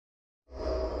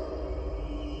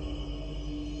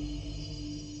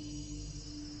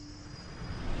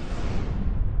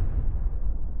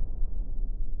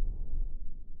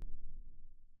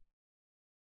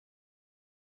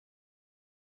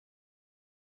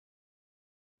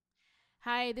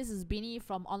Hi, this is Beanie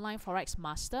from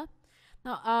Onlineforexmaster.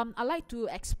 Now, I'd like to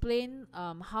explain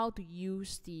how to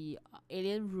use the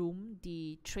alien room,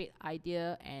 the trade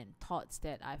idea and thoughts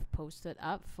that I've posted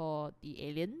up for the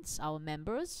aliens, our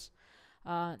members.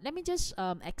 Let me just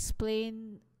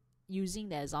explain using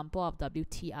the example of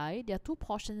WTI. There are two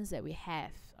portions that we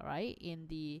have, all right, in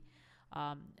the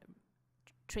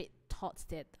trade thoughts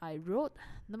that I wrote.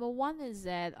 Number one is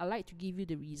that I like to give you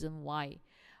the reason why,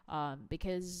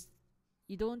 because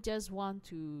you don't just want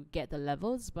to get the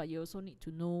levels, but you also need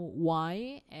to know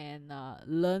why and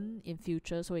learn in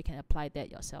future so you can apply that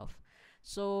yourself.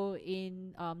 So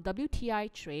in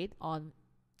WTI trade on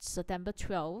September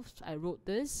 12th, I wrote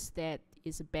this, that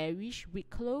is a bearish week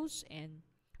close and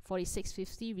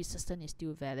 46.50 resistance is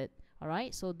still valid. All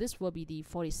right, so this will be the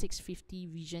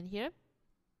 46.50 region here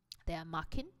that I'm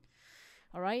marking.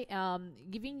 All right,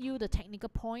 giving you the technical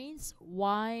points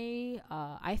why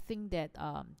I think that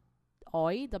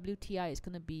oil WTI is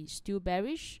going to be still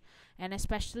bearish, and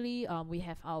especially we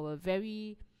have our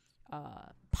very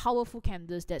powerful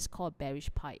candles that's called bearish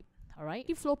pipe. All right,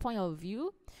 the flow point of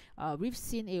view, we've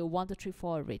seen a 1 2 3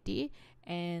 4 already,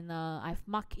 and I've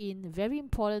marked in very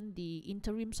important the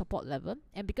interim support level,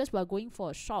 and because we are going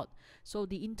for a short, so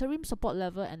the interim support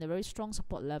level and the very strong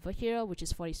support level here, which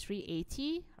is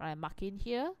 43.80, right, mark in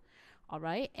here. All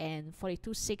right, and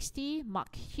 42.60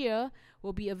 mark here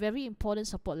will be a very important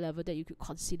support level that you could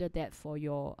consider that for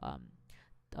your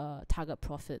target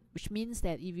profit, which means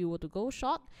that if you were to go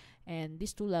short, and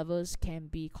these two levels can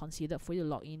be considered for you to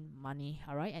lock in money,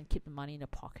 all right, and keep the money in the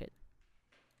pocket.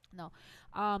 Now,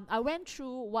 I went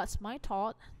through what's my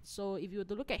thought. So if you were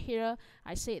to look at here,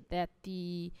 I said that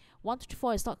the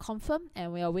 124 is not confirmed,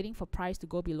 and we are waiting for price to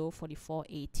go below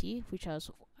 44.80, which I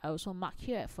also mark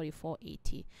here at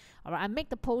 44.80. All right, I make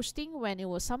the posting when it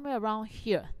was somewhere around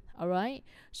here. All right,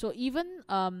 so even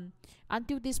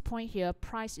until this point here,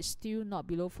 price is still not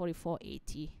below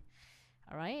 44.80.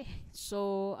 All right,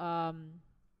 so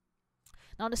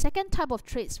now the second type of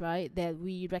trades, right, that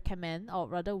we recommend, or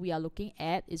rather we are looking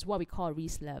at, is what we call a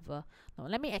risk level. Now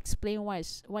let me explain why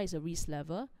is a risk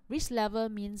level. Risk level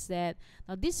means that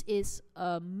now this is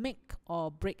a make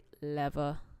or break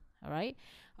level. All right,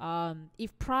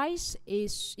 if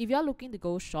you are looking to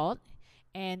go short,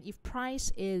 and if price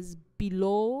is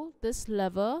below this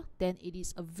level, then it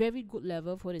is a very good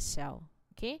level for the sell.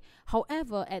 Okay,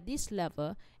 however, at this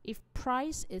level, if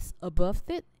price is above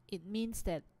it, it means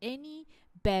that any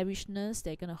bearishness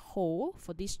they're gonna hold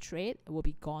for this trade will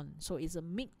be gone. So it's a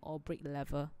make or break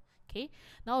level. Okay,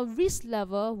 now a risk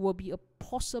level will be a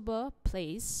possible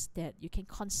place that you can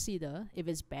consider if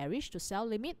it's bearish to sell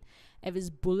limit, if it's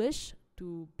bullish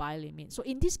to buy limit. So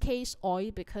in this case,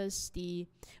 oil, because the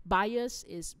bias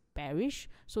is bearish,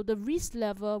 so the risk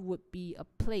level would be a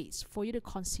place for you to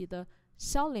consider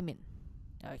sell limit.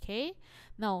 Okay,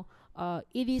 now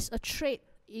it is a trade,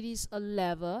 it is a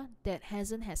level that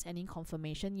hasn't has any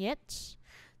confirmation yet.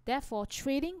 Therefore,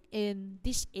 trading in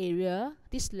this area,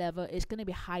 this level, is going to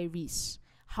be high risk.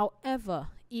 However,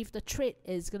 if the trade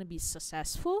is going to be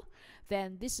successful,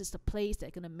 then this is the place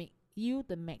that's going to make you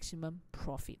the maximum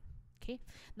profit. Okay,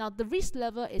 now the risk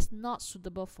level is not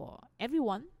suitable for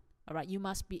everyone. All right, you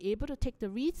must be able to take the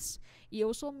risks. It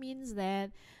also means that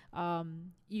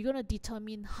you're going to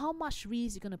determine how much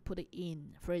risk you're going to put it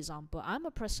in. For example, I'm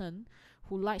a person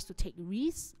who likes to take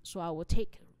risks, so I will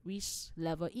take risk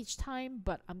level each time,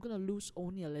 but I'm going to lose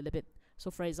only a little bit. So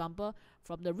for example,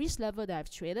 from the risk level that I've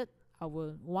traded, I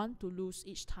will want to lose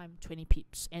each time 20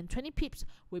 pips, and 20 pips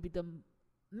will be the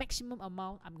maximum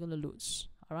amount I'm going to lose.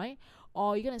 All right,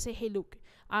 or you're gonna say, hey, look,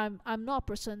 I'm not a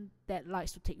person that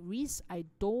likes to take risks. I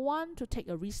don't want to take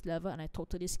a risk level, and I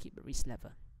totally skip the risk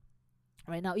level.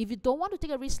 Right, now if you don't want to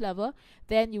take a risk level,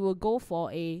 then you will go for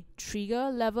a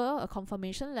trigger level, a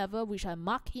confirmation level, which I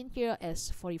mark in here as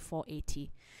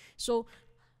 44.80. So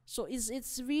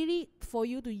it's really for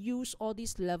you to use all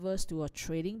these levels to your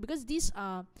trading, because these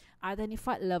are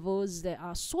identified levels that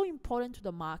are so important to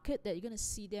the market that you're going to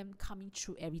see them coming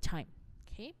through every time.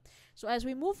 Okay, so as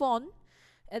we move on,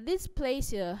 at this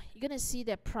place here, you're going to see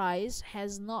that price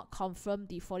has not confirmed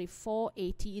the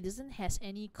 44.80. It doesn't has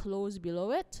any close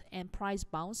below it, and price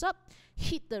bounce up,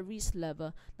 hit the risk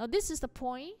level. Now this is the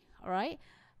point, all right,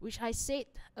 which I said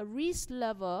a risk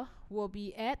level will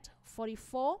be at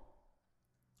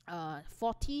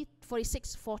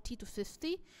 46.40 to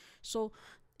 50. So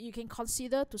you can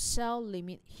consider to sell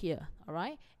limit here, all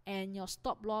right, and your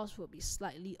stop loss will be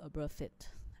slightly above it.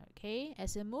 Okay,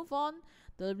 as you move on,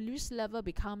 the risk level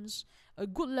becomes a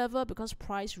good level because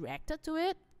price reacted to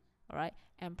it. All right,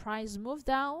 and price moved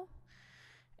down,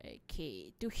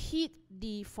 Okay, to hit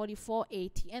the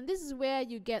 44.80, and this is where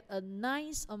you get a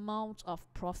nice amount of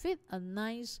profit, a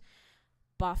nice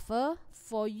buffer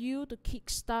for you to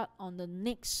kickstart on the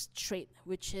next trade,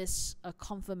 which is a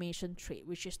confirmation trade,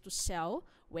 which is to sell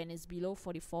when it's below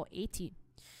 44.80.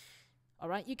 All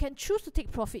right, you can choose to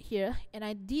take profit here, and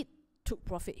I did took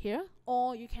profit here,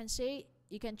 or you can say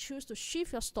you can choose to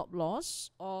shift your stop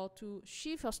loss, or to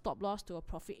shift your stop loss to a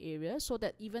profit area, so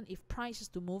that even if price is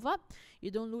to move up, you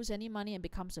don't lose any money and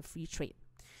becomes a free trade.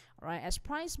 All right, as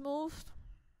price moves,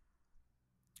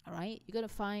 all right, you're gonna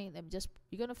find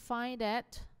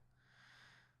that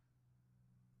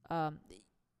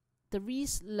the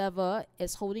risk level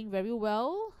is holding very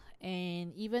well,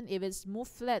 and even if it's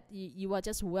moved flat, you are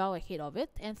just well ahead of it.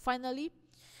 And finally,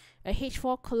 a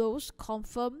H4 close,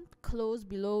 confirmed close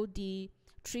below the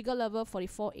trigger level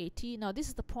 44.80. Now this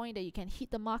is the point that you can hit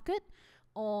the market,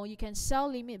 or you can sell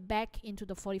limit back into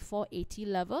the 44.80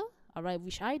 level. All right,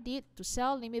 which I did, to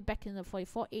sell limit back in the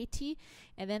 44.80,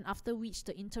 and then after which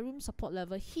the interim support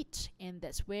level hit, and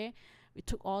that's where we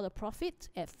took all the profit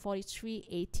at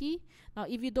 43.80. Now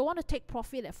if you don't want to take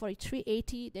profit at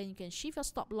 43.80, then you can shift your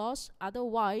stop loss,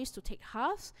 otherwise to take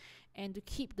half and to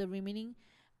keep the remaining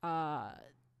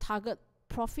target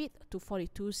profit to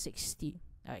 42.60.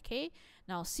 Okay,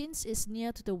 now since it's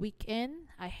near to the weekend,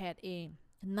 I had a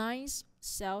nice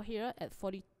sell here at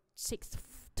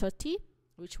 46.30,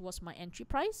 which was my entry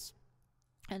price,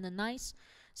 and a nice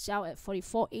sell at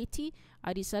 44.80.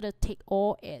 I decided to take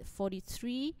all at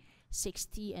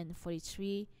 43.60 and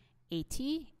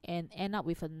 43.80, and end up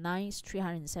with a nice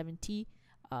 370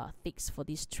 ticks for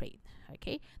this trade.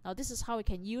 Okay, now this is how we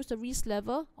can use the risk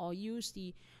level, or use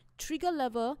the trigger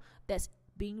level that's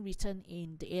being written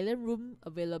in the alien room,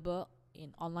 available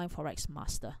in Online Forex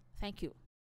Master. Thank you.